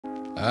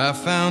I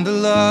found a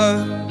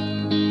love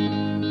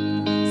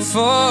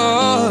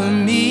for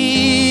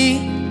me.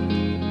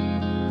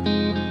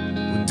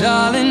 Well,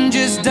 darling,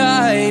 just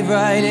dive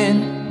right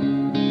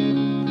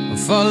in,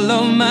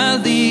 follow my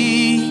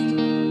lead.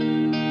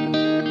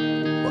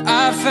 Well,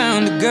 I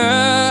found a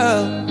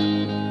girl,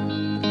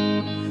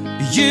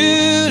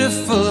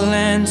 beautiful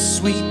and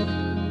sweet.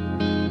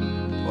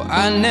 Well,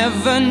 I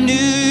never knew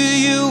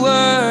you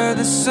were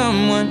the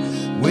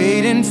someone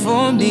waiting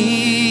for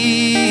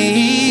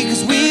me.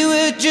 'Cause we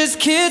were just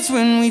kids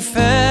when we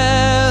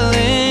fell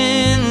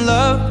in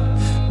love,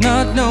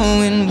 not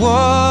knowing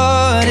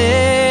what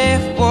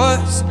it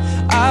was.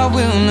 I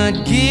will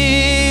not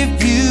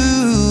give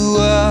you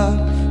up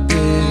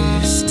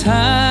this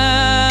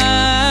time.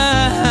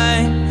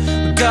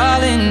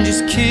 Darling,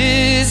 just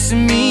kiss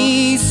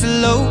me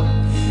slow.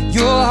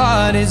 Your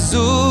heart is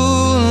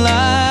all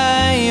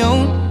I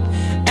own,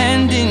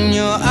 and in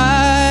your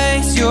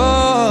eyes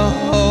you're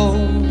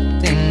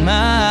holding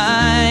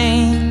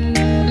mine.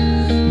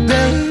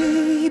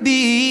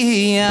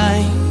 Baby,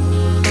 I'm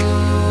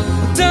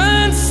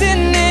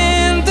dancing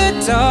in the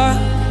dark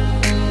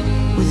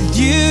with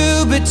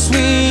you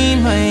between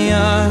my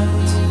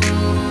arms,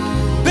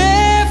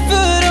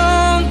 barefoot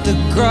on the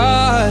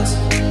grass,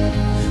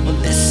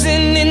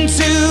 listening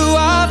to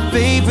our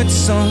favorite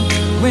song.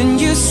 When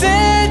you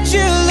said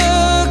you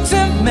looked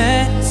a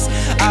mess,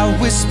 I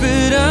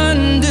whispered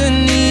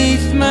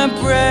underneath my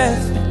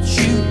breath, but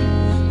you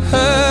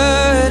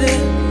heard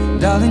it.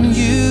 Darling,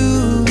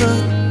 you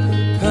look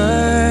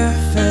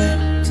perfect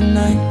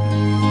tonight.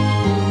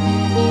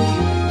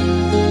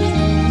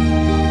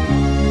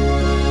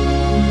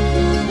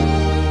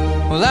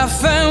 Well, I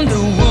found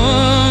a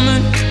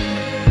woman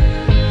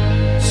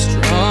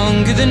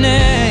stronger than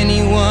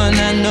anyone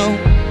I know.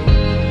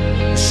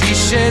 She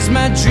shares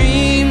my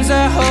dreams.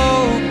 I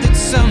hope that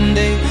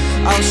someday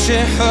I'll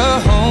share her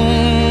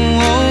home.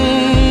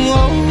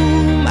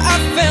 I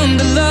found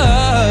a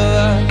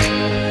love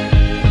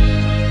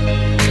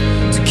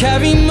to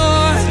carry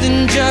more than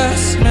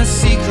just my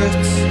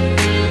secrets,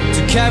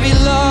 to carry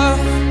love,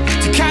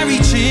 to carry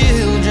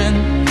children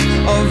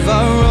of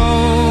our own.